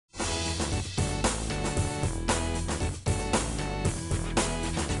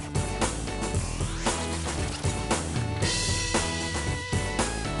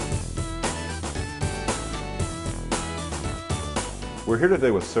We're here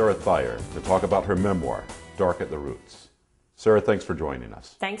today with Sarah Thyre to talk about her memoir, Dark at the Roots. Sarah, thanks for joining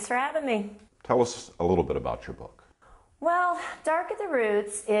us. Thanks for having me. Tell us a little bit about your book. Well, Dark at the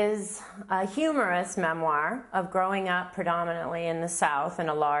Roots is a humorous memoir of growing up predominantly in the South in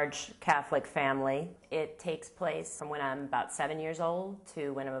a large Catholic family. It takes place from when I'm about 7 years old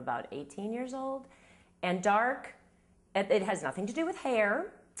to when I'm about 18 years old. And dark, it has nothing to do with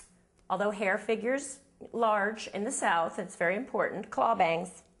hair, although hair figures large in the South. It's very important. Claw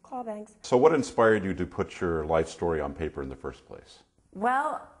bangs. Claw bangs. So what inspired you to put your life story on paper in the first place?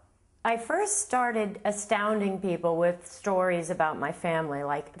 Well, I first started astounding people with stories about my family,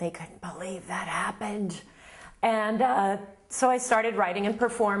 like they couldn't believe that happened. And so I started writing and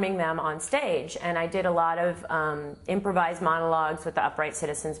performing them on stage, and I did a lot of improvised monologues with the Upright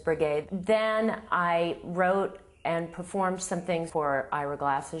Citizens Brigade. Then I wrote and performed some things for Ira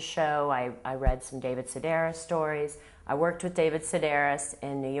Glass's show. I read some David Sedaris stories. I worked with David Sedaris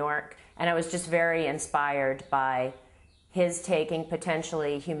in New York, and I was just very inspired by his taking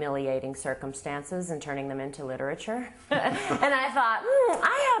potentially humiliating circumstances and turning them into literature. And I thought,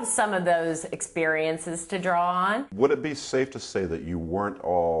 I have some of those experiences to draw on. Would it be safe to say that you weren't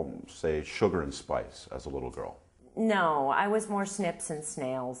all, say, sugar and spice as a little girl? No, I was more snips and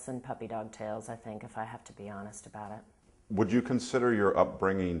snails and puppy dog tails, I think, if I have to be honest about it. Would you consider your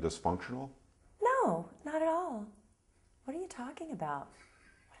upbringing dysfunctional? No, not at all. What are you talking about?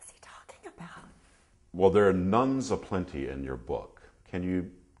 What is he talking about? Well, there are nuns aplenty in your book. Can you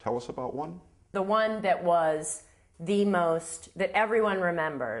tell us about one? The one that was the most, that everyone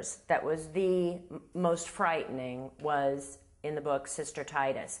remembers, that was the most frightening was in the book Sister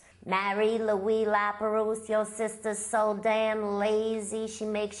Titus. Marie Louise Laperouse, your sister's so damn lazy, she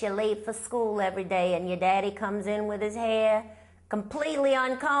makes you late for school every day, and your daddy comes in with his hair completely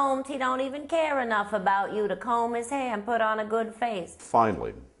uncombed. He don't even care enough about you to comb his hair and put on a good face.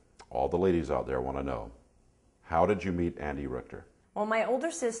 Finally, all the ladies out there want to know, how did you meet Andy Richter? Well, my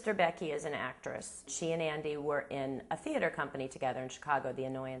older sister, Becky, is an actress. She and Andy were in a theater company together in Chicago, the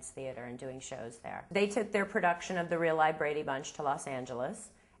Annoyance Theater, and doing shows there. They took their production of The Real Live Brady Bunch to Los Angeles,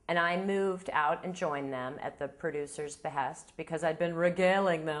 and I moved out and joined them at the producer's behest because I'd been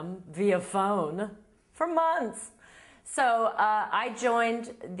regaling them via phone for months. So I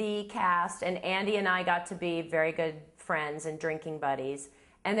joined the cast, and Andy and I got to be very good friends and drinking buddies.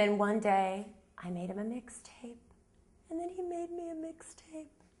 And then one day, I made him a mixtape. And then he made me a mixtape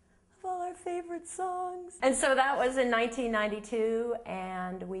of all our favorite songs. And so that was in 1992,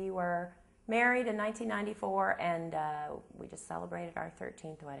 and we were married in 1994, and we just celebrated our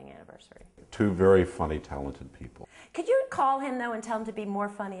 13th wedding anniversary. Two very funny, talented people. Could you call him, though, and tell him to be more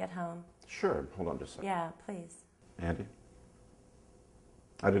funny at home? Sure. Hold on just a second. Yeah, please. Andy?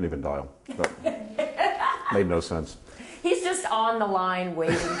 I didn't even dial. That made no sense. He's just on the line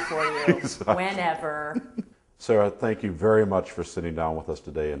waiting for you Exactly. whenever. Sarah, thank you very much for sitting down with us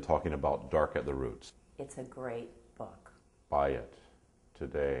today and talking about Dark at the Roots. It's a great book. Buy it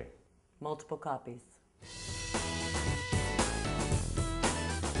today. Multiple copies.